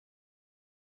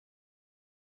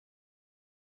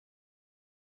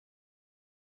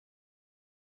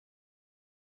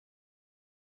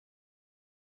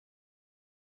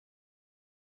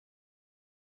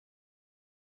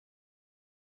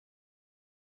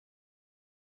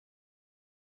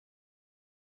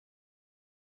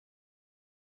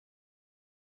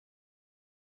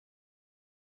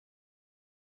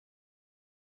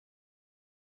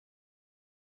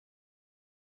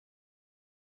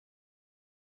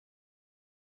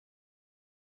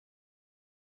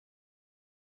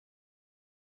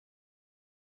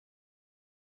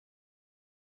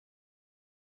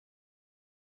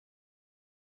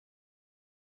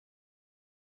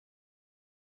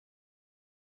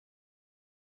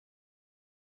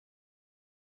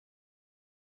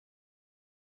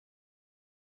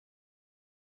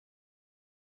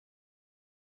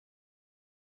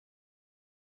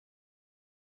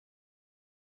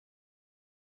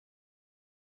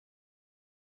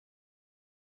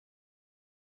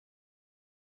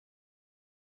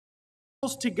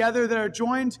together that are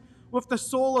joined with the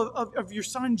soul of your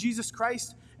Son, Jesus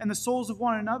Christ, and the souls of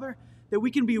one another, that we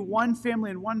can be one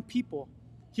family and one people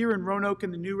here in Roanoke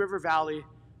in the New River Valley,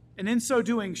 and in so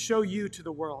doing, show you to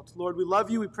the world. Lord, we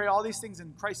love you. We pray all these things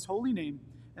in Christ's holy name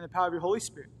and the power of your Holy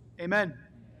Spirit. Amen.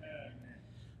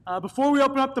 Before we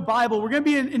open up the Bible, we're going to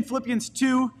be in Philippians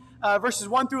 2, verses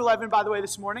 1 through 11, by the way,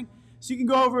 this morning. So you can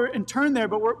go over and turn there.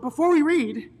 But before we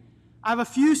read, I have a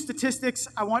few statistics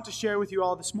I want to share with you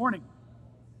all this morning.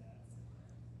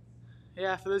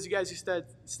 Yeah, for those of you guys who studied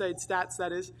stats,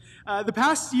 that is.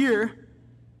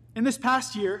 In this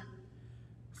past year,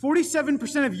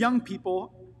 47% of young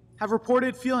people have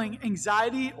reported feeling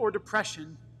anxiety or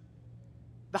depression,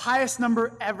 the highest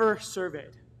number ever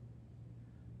surveyed.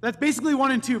 That's basically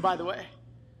 1 in 2, by the way.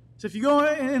 So if you go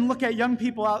and look at young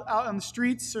people out on the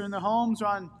streets or in their homes or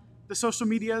on the social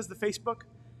medias, the Facebook,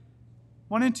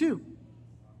 1 in 2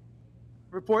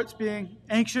 reports being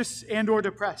anxious and or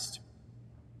depressed.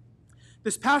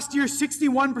 This past year,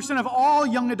 61% of all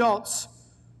young adults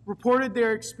reported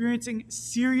they're experiencing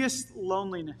serious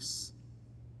loneliness.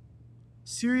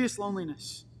 Serious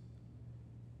loneliness.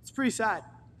 It's pretty sad.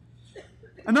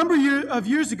 A number of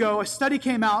years ago, a study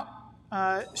came out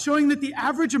showing that the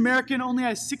average American only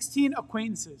has 16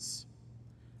 acquaintances.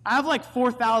 I have like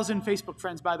 4,000 Facebook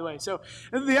friends, by the way. So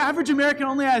the average American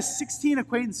only has 16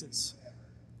 acquaintances.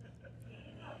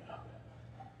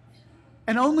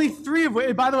 And only 3 of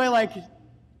which, by the way, like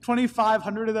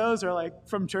 2,500 of those are like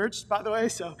from church, by the way.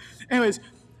 So anyways,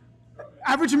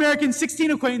 average American, 16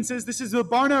 acquaintances. This is the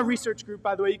Barna Research Group,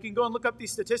 by the way. You can go and look up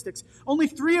these statistics. Only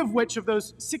 3 of which of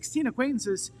those 16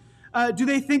 acquaintances do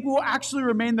they think will actually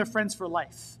remain their friends for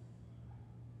life.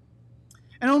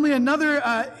 And only another,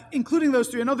 including those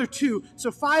 3, another 2,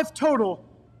 so 5 total.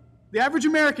 The average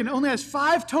American only has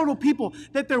 5 total people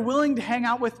that they're willing to hang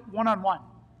out with one-on-one,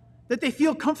 that they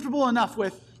feel comfortable enough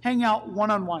with hanging out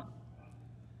one-on-one.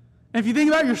 And if you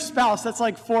think about your spouse, that's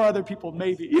like 4 other people,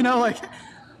 maybe.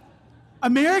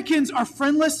 Americans are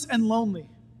friendless and lonely.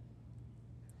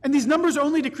 And these numbers are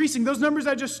only decreasing. Those numbers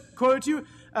I just quoted you,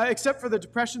 except for the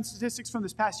depression statistics from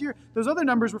this past year, those other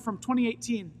numbers were from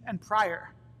 2018 and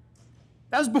prior.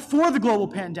 That was before the global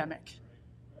pandemic.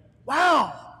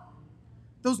 Wow!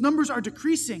 Those numbers are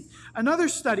decreasing. Another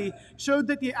study showed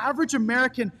that the average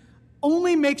American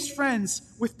only makes friends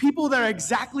with people that are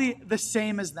exactly the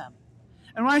same as them.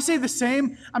 And when I say the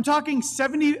same, I'm talking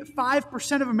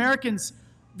 75% of Americans,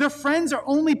 their friends are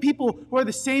only people who are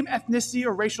the same ethnicity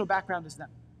or racial background as them.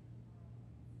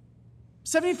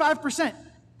 75%.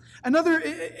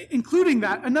 Including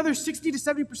that, another 60 to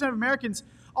 70% of Americans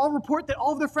all report that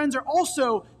all of their friends are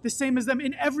also the same as them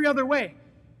in every other way.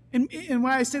 And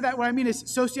when I say that, what I mean is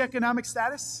socioeconomic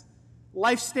status,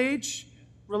 life stage,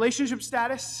 relationship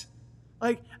status,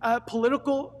 like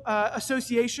political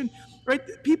association, right?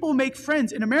 People make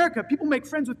friends. In America, people make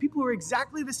friends with people who are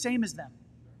exactly the same as them.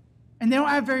 And they don't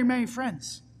have very many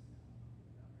friends.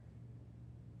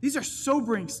 These are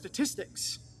sobering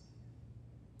statistics.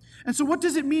 And so what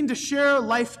does it mean to share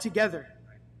life together?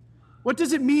 What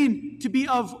does it mean to be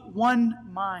of one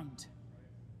mind?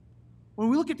 When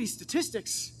we look at these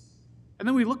statistics, and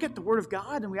then we look at the Word of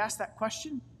God and we ask that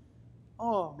question,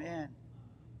 oh man,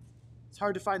 it's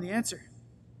hard to find the answer.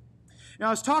 Now, I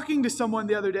was talking to someone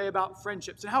the other day about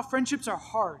friendships and how friendships are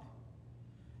hard.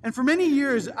 And for many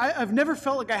years, I've never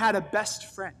felt like I had a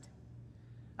best friend.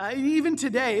 Even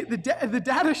today, the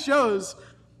data shows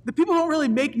that people don't really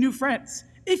make new friends.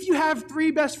 If you have 3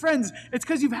 best friends, it's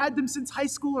because you've had them since high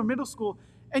school or middle school,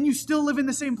 and you still live in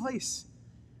the same place.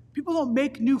 People don't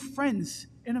make new friends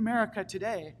in America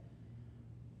today.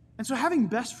 And so having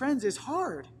best friends is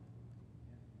hard.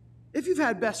 If you've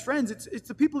had best friends, it's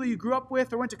the people that you grew up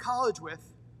with or went to college with.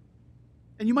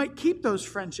 And you might keep those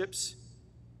friendships,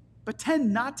 but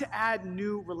tend not to add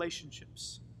new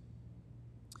relationships.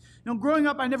 Growing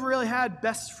up, I never really had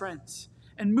best friends.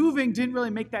 And moving didn't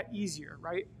really make that easier,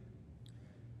 right?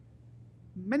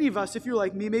 Many of us, if you're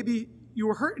like me, maybe you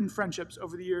were hurt in friendships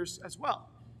over the years as well.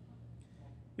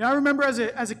 I remember as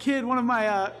a kid, one of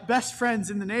my best friends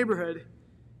in the neighborhood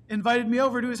invited me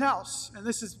over to his house. And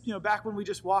this is, back when we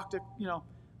just walked,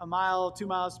 a mile, 2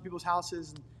 miles to people's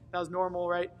houses. And that was normal,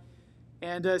 right?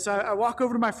 And so I walk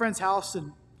over to my friend's house,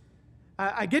 and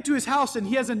I get to his house, and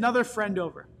he has another friend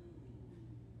over.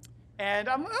 And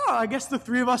I guess the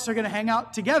 3 of us are going to hang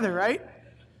out together, right?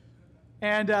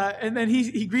 And then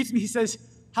he greets me. He says,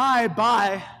 "Hi,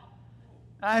 bye."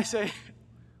 And I say,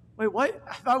 "Wait, what?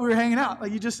 I thought we were hanging out.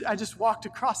 Like I just walked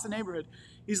across the neighborhood."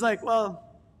 He's like, "Well,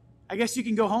 I guess you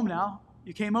can go home now.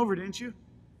 You came over, didn't you?"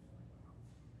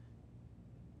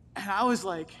 And I was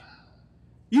like,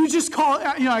 You just called,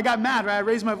 I got mad, right? I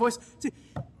raised my voice,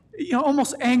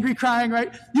 almost angry, crying,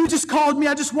 right? You just called me.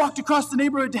 I just walked across the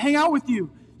neighborhood to hang out with you.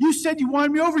 You said you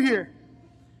wanted me over here.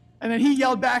 And then he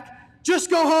yelled back, just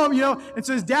go home, And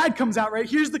so his dad comes out, right?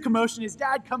 Here's the commotion. His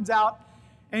dad comes out,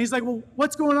 and he's like, well,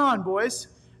 what's going on, boys?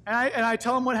 And I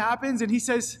tell him what happens, and he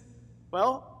says,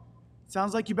 well,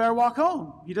 sounds like you better walk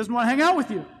home. He doesn't want to hang out with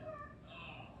you.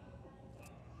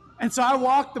 And so I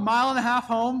walked the 1.5 miles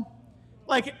home,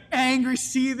 like angry,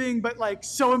 seething, but like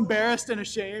so embarrassed and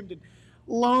ashamed and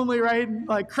lonely, right? And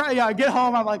like cry. Yeah, I get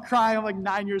home, I'm like crying. I'm like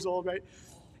 9 years old, right?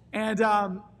 And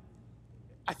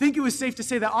I think it was safe to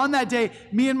say that on that day,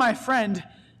 me and my friend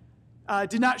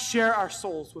did not share our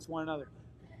souls with one another.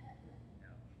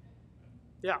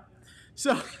 Yeah.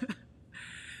 So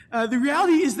the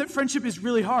reality is that friendship is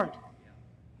really hard.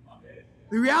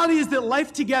 The reality is that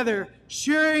life together,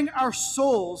 sharing our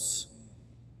souls,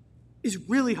 is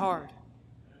really hard.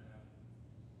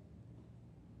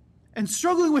 And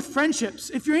struggling with friendships,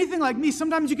 if you're anything like me,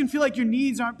 sometimes you can feel like your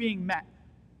needs aren't being met.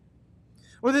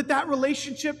 Or that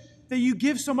relationship that you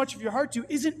give so much of your heart to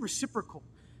isn't reciprocal,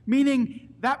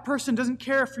 meaning that person doesn't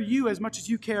care for you as much as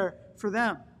you care for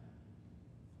them.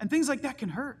 And things like that can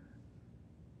hurt.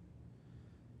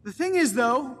 The thing is,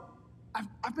 though,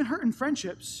 I've been hurt in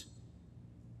friendships,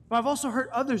 but I've also hurt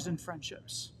others in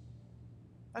friendships.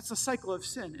 That's the cycle of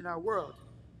sin in our world.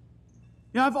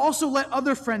 I've also let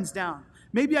other friends down.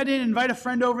 Maybe I didn't invite a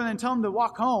friend over and then tell him to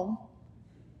walk home,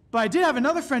 but I did have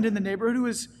another friend in the neighborhood who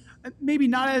was maybe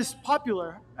not as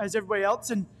popular as everybody else,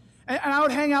 and I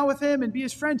would hang out with him and be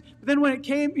his friend. But then when it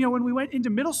came, when we went into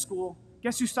middle school,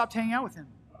 guess who stopped hanging out with him?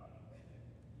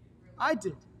 I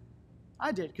did,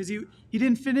 because he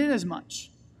didn't fit in as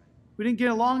much. We didn't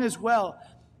get along as well.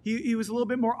 He was a little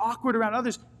bit more awkward around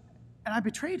others, and I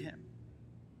betrayed him.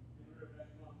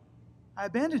 I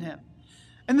abandoned him.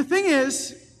 And the thing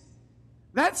is,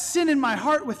 that sin in my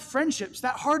heart with friendships,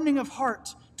 that hardening of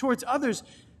heart towards others,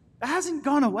 that hasn't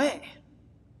gone away.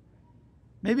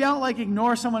 Maybe I don't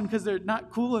ignore someone because they're not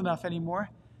cool enough anymore.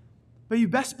 But you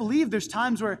best believe there's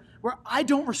times where I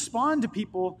don't respond to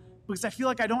people because I feel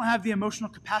like I don't have the emotional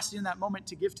capacity in that moment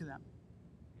to give to them.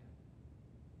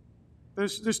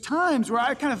 There's times where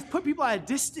I kind of put people at a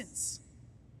distance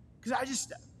because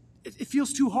it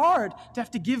feels too hard to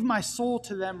have to give my soul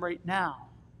to them right now.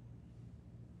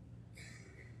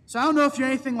 So I don't know if you're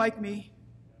anything like me,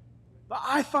 but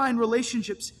I find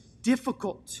relationships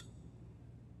difficult.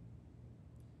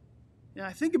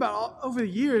 I think about over the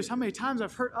years how many times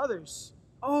I've hurt others.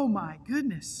 Oh my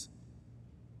goodness.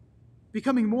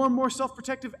 Becoming more and more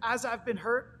self-protective as I've been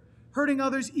hurting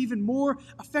others even more,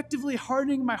 effectively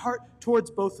hardening my heart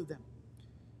towards both of them.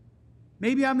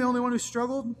 Maybe I'm the only one who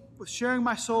struggled with sharing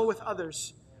my soul with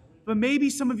others, but maybe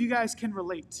some of you guys can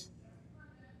relate.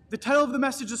 The title of the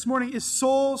message this morning is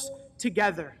Souls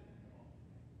Together.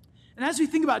 And as we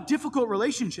think about difficult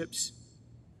relationships,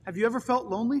 have you ever felt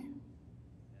lonely?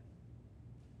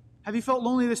 Have you felt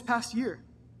lonely this past year?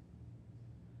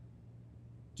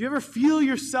 Do you ever feel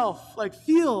yourself,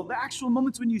 feel the actual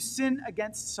moments when you sin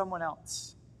against someone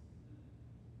else?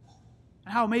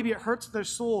 And how maybe it hurts their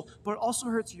soul, but it also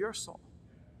hurts your soul.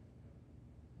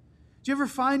 Do you ever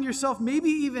find yourself maybe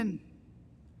even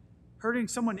hurting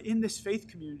someone in this faith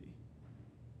community,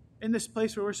 in this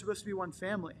place where we're supposed to be one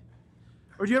family?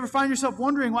 Or do you ever find yourself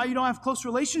wondering why you don't have close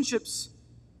relationships,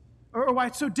 or why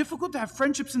it's so difficult to have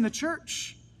friendships in the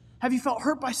church? Have you felt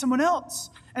hurt by someone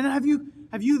else? And then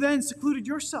have you then secluded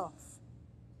yourself?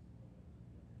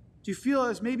 Do you feel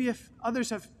as maybe if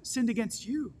others have sinned against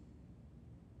you?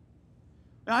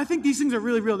 Now, I think these things are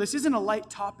really real. This isn't a light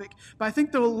topic, but I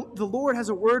think the Lord has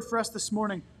a word for us this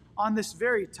morning on this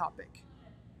very topic.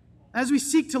 As we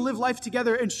seek to live life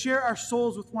together and share our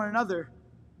souls with one another,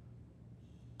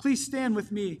 please stand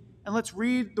with me and let's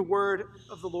read the word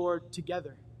of the Lord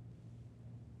together.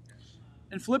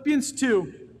 In Philippians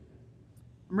 2,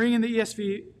 I'm reading in the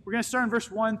ESV, we're going to start in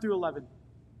verse 1 through 11.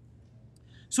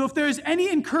 So if there is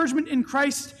any encouragement in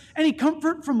Christ, any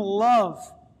comfort from love,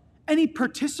 any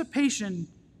participation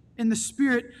in the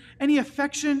Spirit, any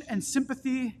affection and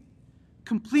sympathy,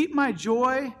 complete my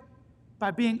joy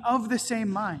by being of the same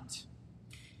mind,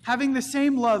 having the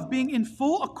same love, being in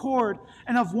full accord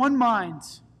and of one mind.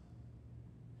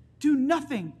 Do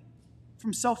nothing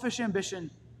from selfish ambition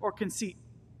or conceit,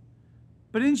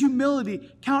 but in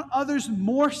humility count others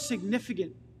more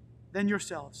significant than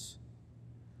yourselves.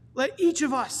 Let each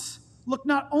of us look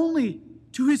not only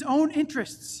to his own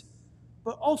interests,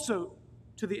 but also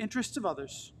to the interests of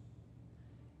others.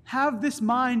 Have this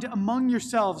mind among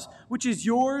yourselves, which is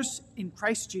yours in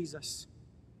Christ Jesus,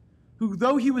 who,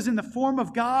 though he was in the form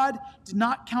of God, did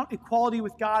not count equality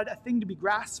with God a thing to be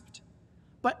grasped,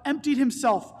 but emptied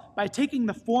himself by taking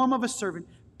the form of a servant,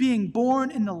 being born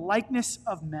in the likeness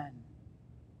of men.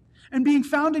 And being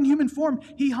found in human form,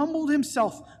 he humbled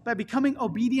himself by becoming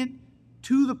obedient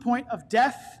to the point of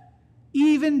death,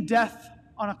 even death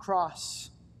on a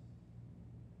cross.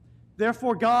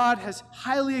 Therefore God has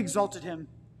highly exalted him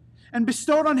and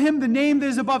bestowed on him the name that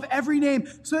is above every name,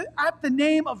 so that at the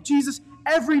name of Jesus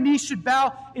every knee should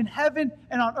bow in heaven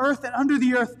and on earth and under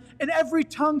the earth, and every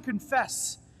tongue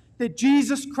confess that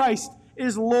Jesus Christ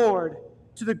is Lord,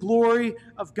 to the glory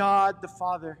of God the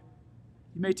Father.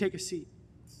 You may take a seat.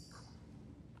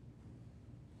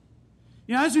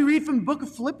 As we read from the book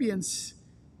of Philippians,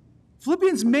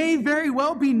 Philippians may very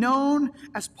well be known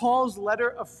as Paul's letter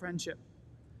of friendship.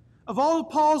 Of all of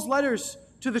Paul's letters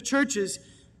to the churches,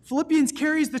 Philippians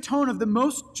carries the tone of the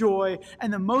most joy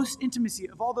and the most intimacy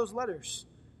of all those letters.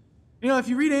 If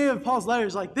you read any of Paul's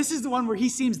letters, this is the one where he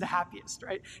seems the happiest,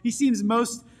 right? He seems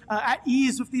most at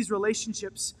ease with these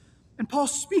relationships. And Paul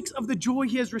speaks of the joy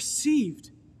he has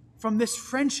received from this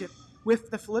friendship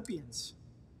with the Philippians,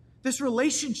 this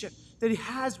relationship that he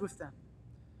has with them.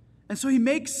 And so he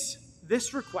makes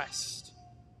this request,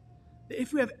 that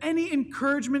if we have any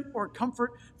encouragement or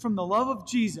comfort from the love of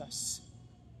Jesus,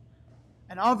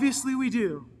 and obviously we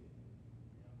do,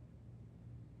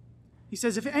 he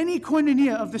says, if any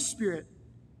koinonia of the Spirit,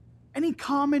 any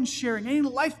common sharing, any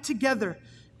life together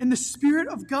in the Spirit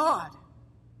of God,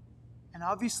 and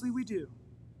obviously we do,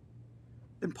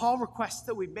 then Paul requests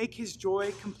that we make his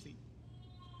joy complete.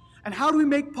 And how do we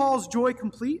make Paul's joy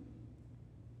complete?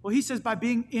 Well, he says by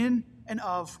being in and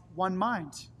of one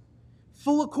mind,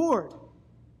 full accord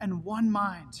and one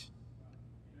mind.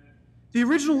 The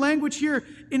original language here,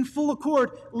 in full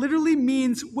accord, literally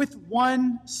means with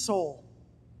one soul.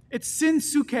 It's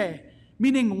synsuke,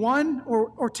 meaning one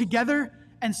or together,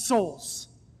 and souls.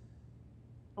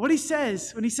 What he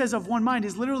says when he says of one mind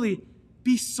is literally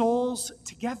be souls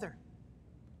together.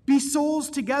 Be souls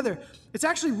together. It's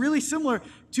actually really similar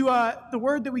to the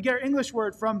word that we get our English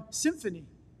word from, symphony.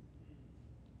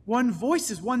 One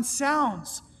voices, one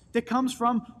sounds that comes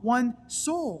from one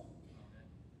soul.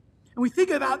 And we think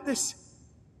about this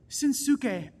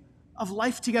synsuke of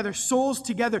life together, souls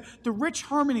together, the rich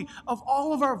harmony of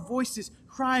all of our voices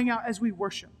crying out as we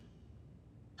worship.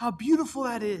 How beautiful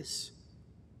that is.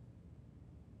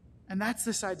 And that's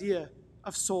this idea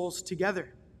of souls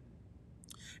together.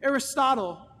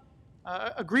 Aristotle,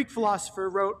 a Greek philosopher,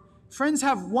 wrote, "Friends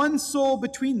have one soul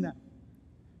between them.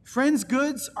 Friends'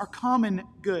 goods are common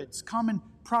goods, common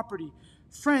property.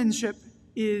 Friendship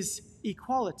is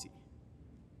equality."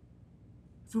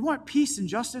 If we want peace and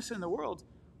justice in the world,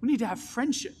 we need to have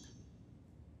friendship.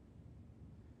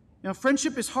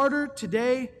 Friendship is harder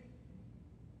today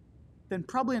than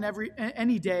probably in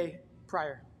any day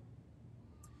prior.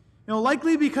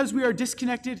 Likely because we are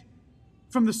disconnected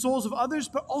from the souls of others,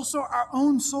 but also our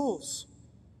own souls.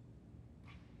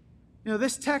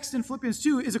 This text in Philippians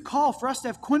 2 is a call for us to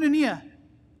have koinonia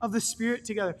of the Spirit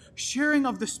together, sharing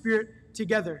of the Spirit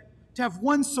together, to have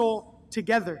one soul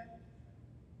together.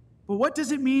 But what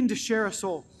does it mean to share a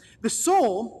soul? The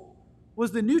soul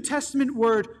was the New Testament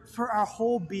word for our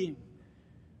whole being,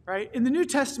 right? In the New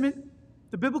Testament,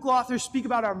 the biblical authors speak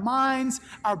about our minds,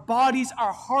 our bodies,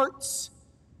 our hearts.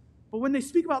 But when they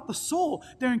speak about the soul,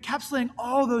 they're encapsulating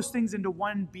all those things into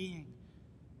one being.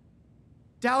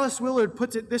 Dallas Willard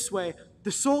puts it this way: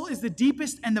 the soul is the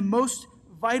deepest and the most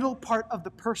vital part of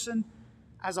the person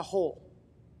as a whole.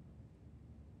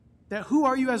 That who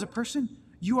are you as a person?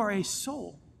 You are a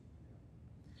soul.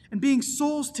 And being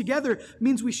souls together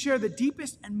means we share the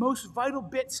deepest and most vital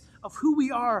bits of who we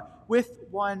are with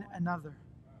one another.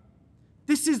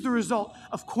 This is the result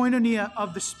of koinonia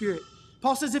of the Spirit.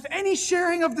 Paul says, if any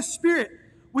sharing of the Spirit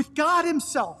with God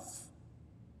himself,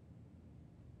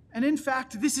 and in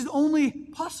fact, this is only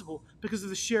possible because of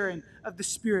the sharing of the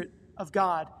Spirit of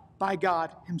God by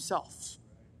God himself.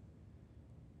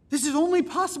 This is only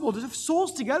possible to have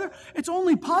souls together. It's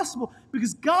only possible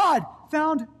because God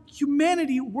found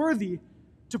humanity worthy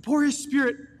to pour his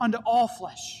Spirit unto all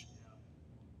flesh.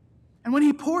 And when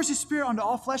he pours his Spirit unto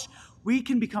all flesh, we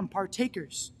can become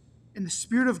partakers in the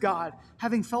Spirit of God,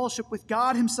 having fellowship with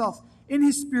God himself in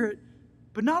his Spirit,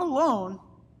 but not alone,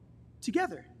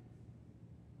 together.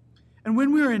 And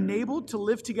when we are enabled to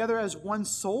live together as one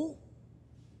soul,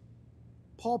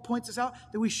 Paul points us out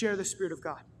that we share the Spirit of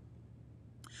God.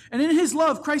 And in his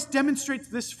love, Christ demonstrates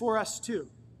this for us too.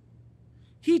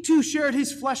 He too shared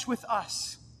his flesh with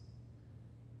us,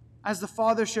 as the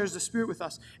Father shares the Spirit with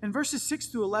us. In verses 6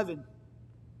 through 11,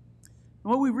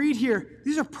 And what we read here,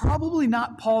 these are probably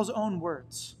not Paul's own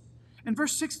words. In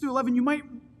verse 6 through 11, you might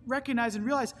recognize and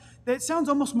realize that it sounds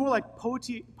almost more like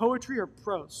poetry or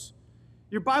prose.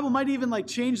 Your Bible might even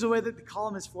change the way that the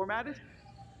column is formatted,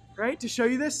 right, to show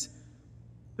you this.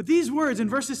 But these words in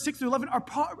verses 6 through 11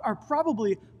 are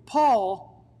probably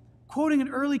Paul quoting an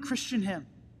early Christian hymn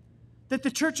that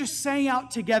the churches sang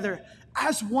out together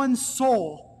as one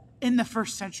soul in the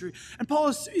first century. And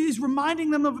Paul is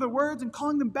reminding them of their words and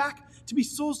calling them back to be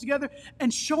souls together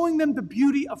and showing them the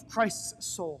beauty of Christ's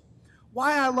soul.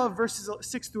 Why I love verses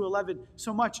 6 through 11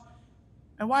 so much,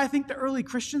 and why I think the early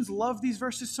Christians love these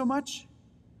verses so much,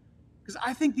 because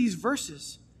I think these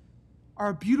verses are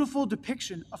a beautiful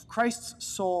depiction of Christ's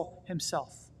soul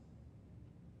himself.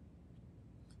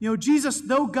 Jesus,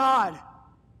 though God,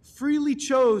 freely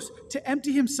chose to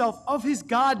empty himself of his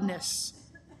godness,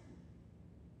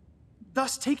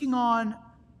 thus taking on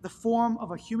the form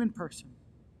of a human person.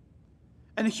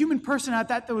 And a human person at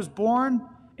that was born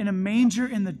in a manger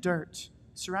in the dirt,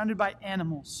 surrounded by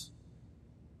animals.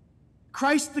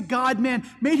 Christ, the God-man,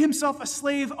 made himself a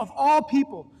slave of all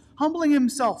people, humbling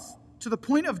himself to the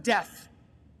point of death,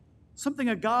 something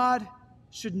a God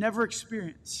should never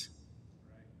experience.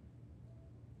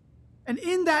 And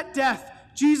in that death,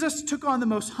 Jesus took on the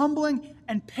most humbling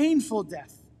and painful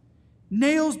death,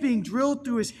 nails being drilled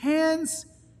through his hands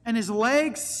and his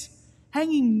legs,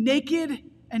 hanging naked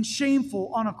and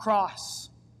shameful on a cross.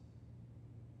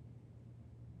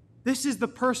 This is the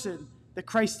person that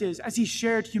Christ is, as he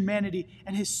shared humanity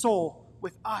and his soul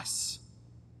with us.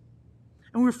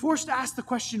 And we're forced to ask the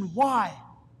question, why?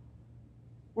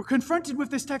 We're confronted with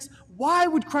this text. Why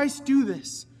would Christ do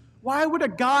this? Why would a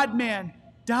God-man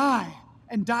die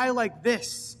and die like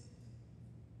this?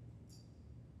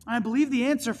 And I believe the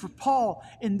answer for Paul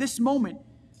in this moment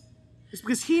is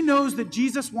because he knows that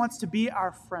Jesus wants to be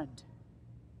our friend.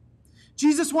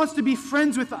 Jesus wants to be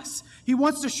friends with us. He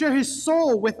wants to share his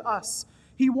soul with us.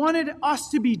 He wanted us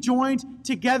to be joined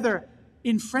together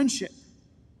in friendship.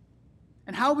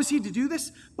 And how was he to do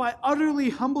this? By utterly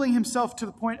humbling himself to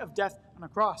the point of death on a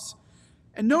cross.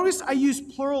 And notice I use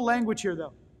plural language here,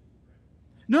 though.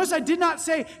 Notice I did not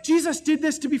say Jesus did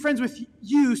this to be friends with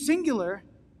you, singular.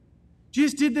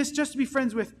 Jesus did this just to be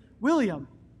friends with William.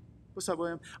 What's up,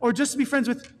 William? Or just to be friends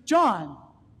with John.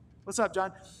 What's up,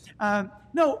 John?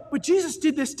 No, but Jesus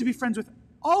did this to be friends with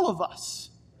all of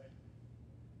us.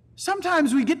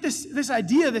 Sometimes we get this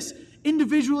idea, this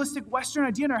individualistic Western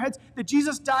idea in our heads that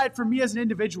Jesus died for me as an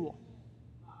individual.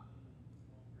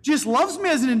 Jesus loves me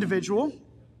as an individual.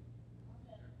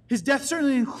 His death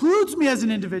certainly includes me as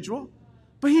an individual.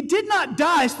 But he did not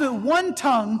die so that one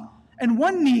tongue and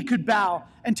one knee could bow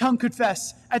and tongue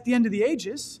confess at the end of the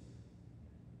ages.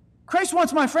 Christ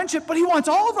wants my friendship, but he wants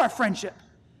all of our friendship.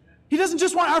 He doesn't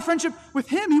just want our friendship with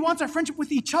him. He wants our friendship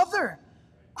with each other.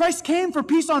 Christ came for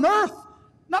peace on earth,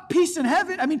 not peace in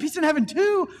heaven. I mean, peace in heaven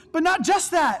too, but not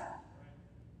just that.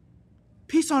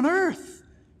 Peace on earth.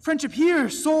 Friendship here,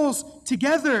 souls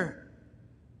together.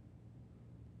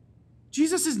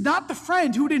 Jesus is not the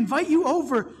friend who would invite you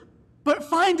over, but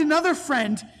find another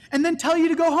friend and then tell you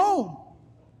to go home.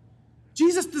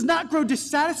 Jesus does not grow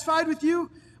dissatisfied with you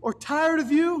or tired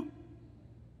of you.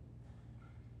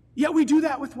 Yet we do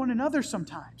that with one another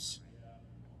sometimes.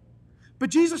 But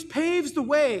Jesus paves the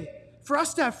way for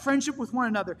us to have friendship with one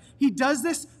another. He does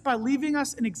this by leaving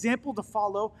us an example to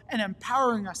follow and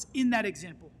empowering us in that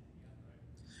example.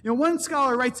 One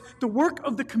scholar writes, the work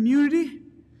of the community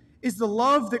is the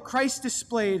love that Christ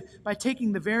displayed by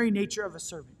taking the very nature of a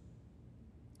servant.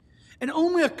 And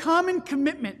only a common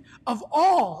commitment of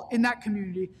all in that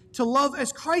community to love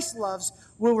as Christ loves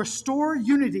will restore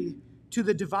unity to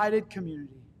the divided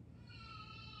community.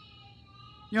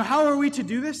 How are we to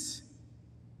do this?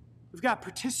 We've got to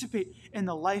participate in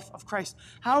the life of Christ.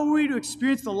 How are we to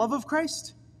experience the love of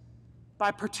Christ?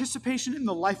 By participation in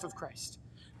the life of Christ.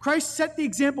 Christ set the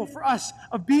example for us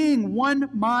of being one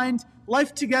mind,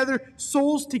 life together,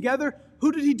 souls together.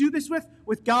 Who did he do this with?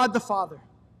 With God the Father.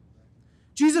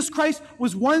 Jesus Christ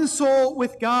was one soul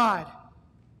with God.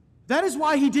 That is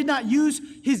why he did not use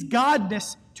his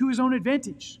godness to his own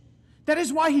advantage. That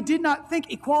is why he did not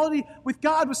think equality with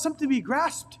God was something to be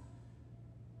grasped.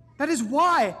 That is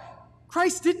why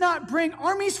Christ did not bring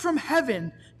armies from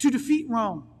heaven to defeat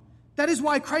Rome. That is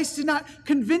why Christ did not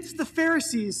convince the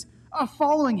Pharisees of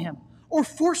following him or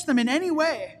force them in any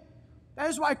way. That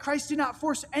is why Christ did not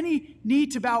force any knee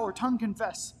to bow or tongue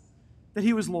confess that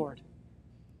he was Lord.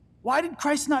 Why did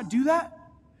Christ not do that?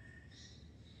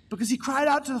 Because he cried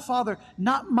out to the Father,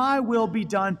 "Not my will be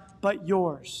done, but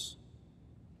yours.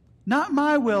 Not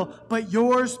my will, but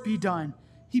yours be done."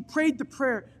 He prayed the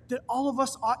prayer that all of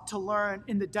us ought to learn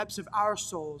in the depths of our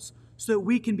souls so that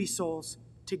we can be souls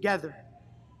together.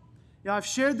 I've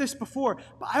shared this before,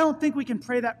 but I don't think we can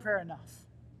pray that prayer enough.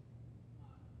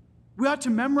 We ought to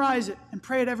memorize it and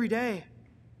pray it every day.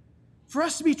 For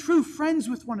us to be true friends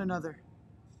with one another.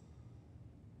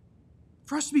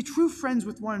 For us to be true friends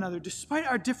with one another, despite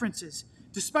our differences,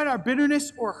 despite our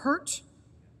bitterness or hurt,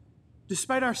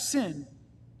 despite our sin,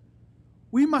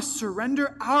 we must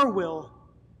surrender our will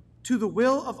to the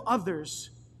will of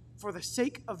others for the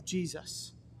sake of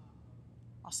Jesus.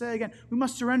 I'll say it again. We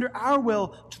must surrender our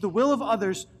will to the will of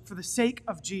others for the sake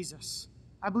of Jesus.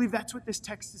 I believe that's what this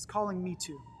text is calling me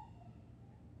to.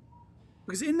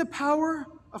 Because in the power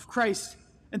of Christ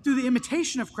and through the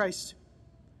imitation of Christ,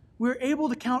 we're able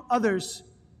to count others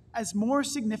as more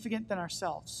significant than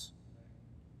ourselves.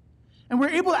 And we're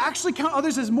able to actually count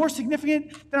others as more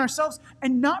significant than ourselves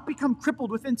and not become crippled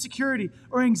with insecurity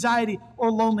or anxiety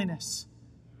or loneliness.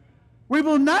 We're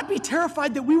able to not be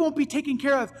terrified that we won't be taken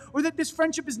care of, or that this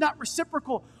friendship is not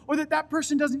reciprocal, or that that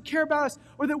person doesn't care about us,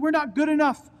 or that we're not good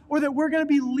enough, or that we're going to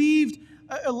be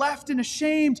left and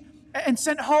ashamed and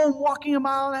sent home walking 1.5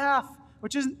 miles,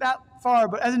 which isn't that far,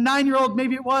 but as a 9-year-old,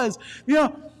 maybe it was. We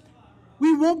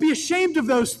won't be ashamed of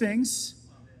those things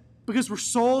because we're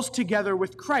souls together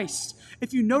with Christ.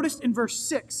 If you noticed in verse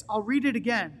 6, I'll read it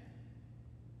again.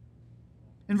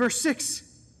 In verse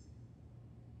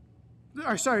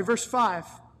 5.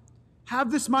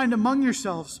 Have this mind among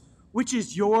yourselves, which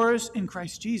is yours in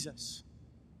Christ Jesus.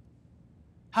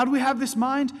 How do we have this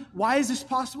mind? Why is this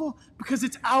possible? Because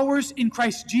it's ours in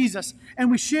Christ Jesus,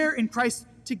 and we share in Christ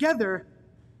together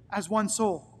as one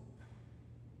soul.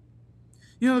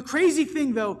 The crazy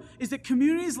thing, though, is that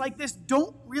communities like this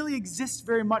don't really exist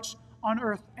very much on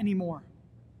earth anymore.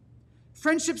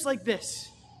 Friendships like this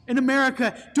in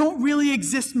America don't really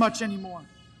exist much anymore.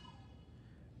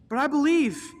 But I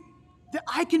believe that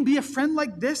I can be a friend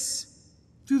like this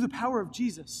through the power of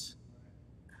Jesus.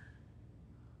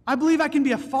 I believe I can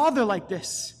be a father like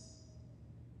this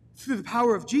through the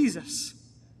power of Jesus.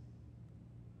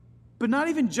 But not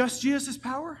even just Jesus'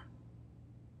 power.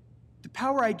 The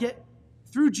power I get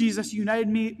through Jesus united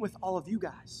me with all of you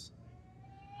guys.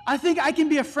 I think I can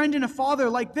be a friend and a father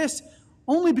like this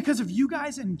only because of you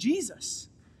guys and Jesus.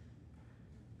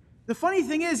 The funny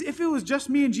thing is, if it was just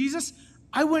me and Jesus,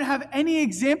 I wouldn't have any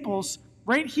examples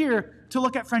right here to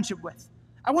look at friendship with.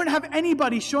 I wouldn't have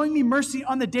anybody showing me mercy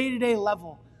on the day-to-day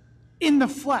level in the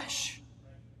flesh.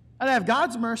 I'd have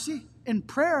God's mercy in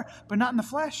prayer, but not in the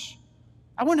flesh.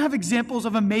 I wouldn't have examples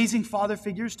of amazing father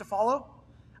figures to follow.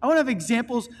 I wouldn't have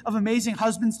examples of amazing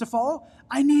husbands to follow.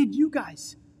 I need you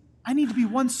guys. I need to be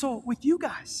one soul with you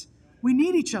guys. We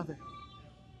need each other.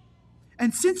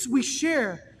 And since we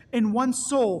share in one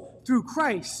soul through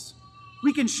Christ,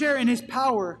 we can share in his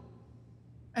power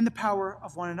and the power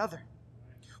of one another.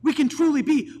 We can truly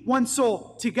be one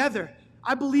soul together.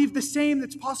 I believe the same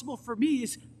that's possible for me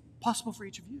is possible for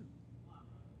each of you.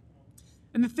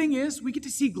 And the thing is, we get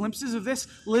to see glimpses of this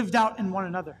lived out in one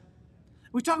another.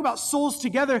 We talk about souls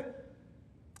together,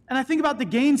 and I think about the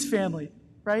Gaines family,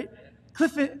 right?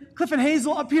 Cliff and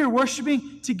Hazel up here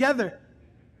worshiping together.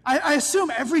 I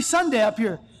assume every Sunday up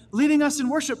here, leading us in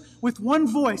worship with one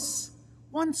voice,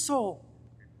 one soul.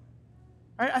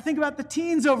 Right? I think about the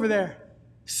teens over there,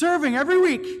 serving every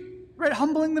week, right?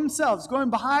 Humbling themselves, going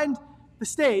behind the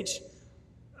stage,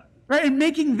 right? And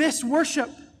making this worship,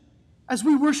 as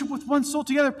we worship with one soul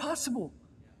together, possible.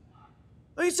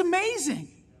 It's amazing.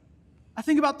 I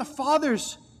think about the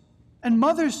fathers and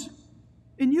mothers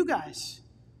in you guys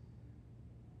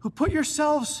who put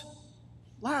yourselves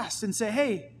last and say,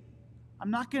 hey,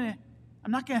 I'm not going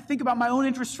to think about my own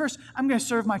interests first. I'm going to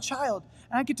serve my child.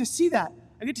 And I get to see that.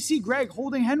 I get to see Greg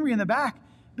holding Henry in the back.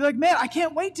 Be like, man, I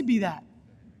can't wait to be that.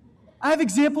 I have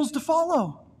examples to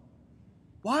follow.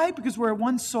 Why? Because we're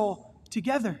one soul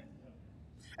together.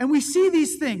 And we see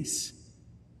these things,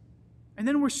 and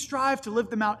then we strive to live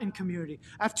them out in community.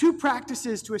 I have 2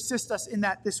 practices to assist us in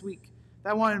that this week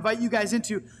that I want to invite you guys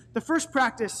into. The first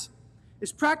practice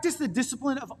is practice the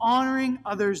discipline of honoring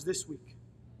others this week.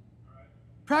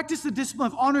 Practice the discipline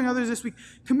of honoring others this week.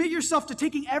 Commit yourself to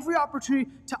taking every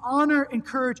opportunity to honor,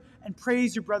 encourage, and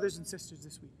praise your brothers and sisters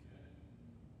this week.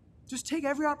 Just take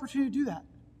every opportunity to do that.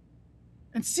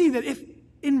 And see that if,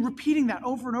 in repeating that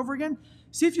over and over again,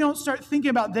 see if you don't start thinking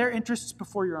about their interests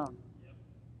before your own.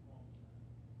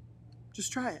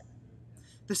 Just try it.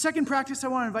 The second practice I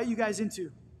want to invite you guys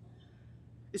into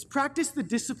is practice the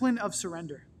discipline of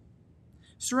surrender.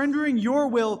 Surrendering your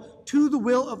will to the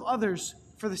will of others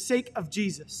for the sake of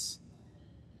Jesus.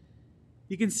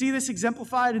 You can see this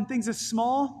exemplified in things as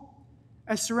small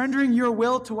as surrendering your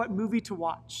will to what movie to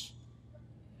watch.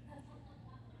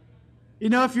 You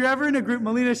know, if you're ever in a group,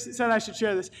 Melina said I should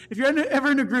share this. If you're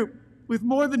ever in a group with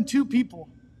more than 2 people,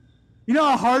 you know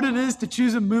how hard it is to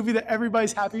choose a movie that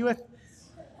everybody's happy with?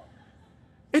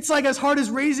 It's like as hard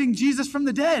as raising Jesus from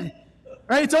the dead,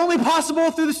 right? It's only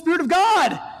possible through the Spirit of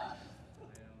God.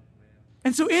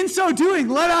 And so in so doing,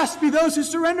 let us be those who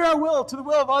surrender our will to the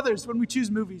will of others when we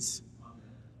choose movies.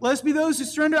 Let us be those who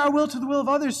surrender our will to the will of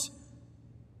others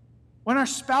when our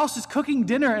spouse is cooking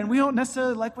dinner and we don't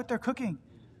necessarily like what they're cooking.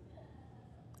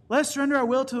 Let us surrender our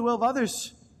will to the will of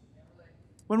others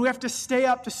when we have to stay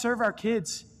up to serve our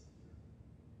kids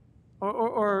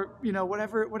or you know,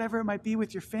 whatever it might be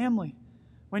with your family.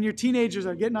 When your teenagers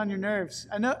are getting on your nerves.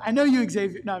 I know you,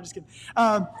 Xavier. No, I'm just kidding.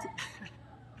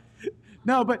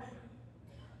 No, but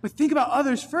think about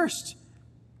others first.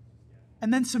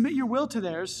 And then submit your will to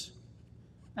theirs.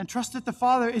 And trust that the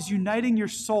Father is uniting your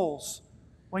souls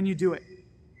when you do it.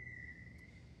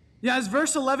 Yeah, as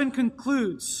verse 11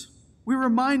 concludes, we're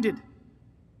reminded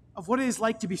of what it is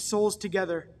like to be souls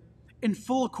together in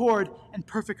full accord and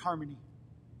perfect harmony.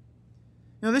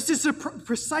 You know, this is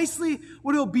precisely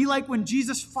what it will be like when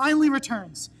Jesus finally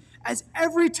returns, as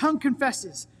every tongue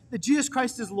confesses that Jesus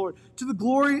Christ is Lord, to the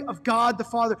glory of God the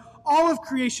Father. All of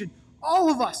creation, all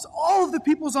of us, all of the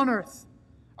peoples on earth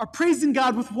are praising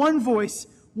God with one voice,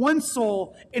 one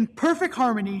soul, in perfect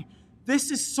harmony.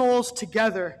 This is souls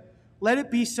together. Let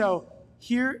it be so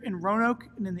here in Roanoke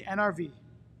and in the NRV.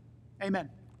 Amen.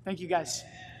 Thank you, guys.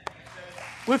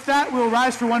 With that, we'll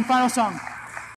rise for one final song.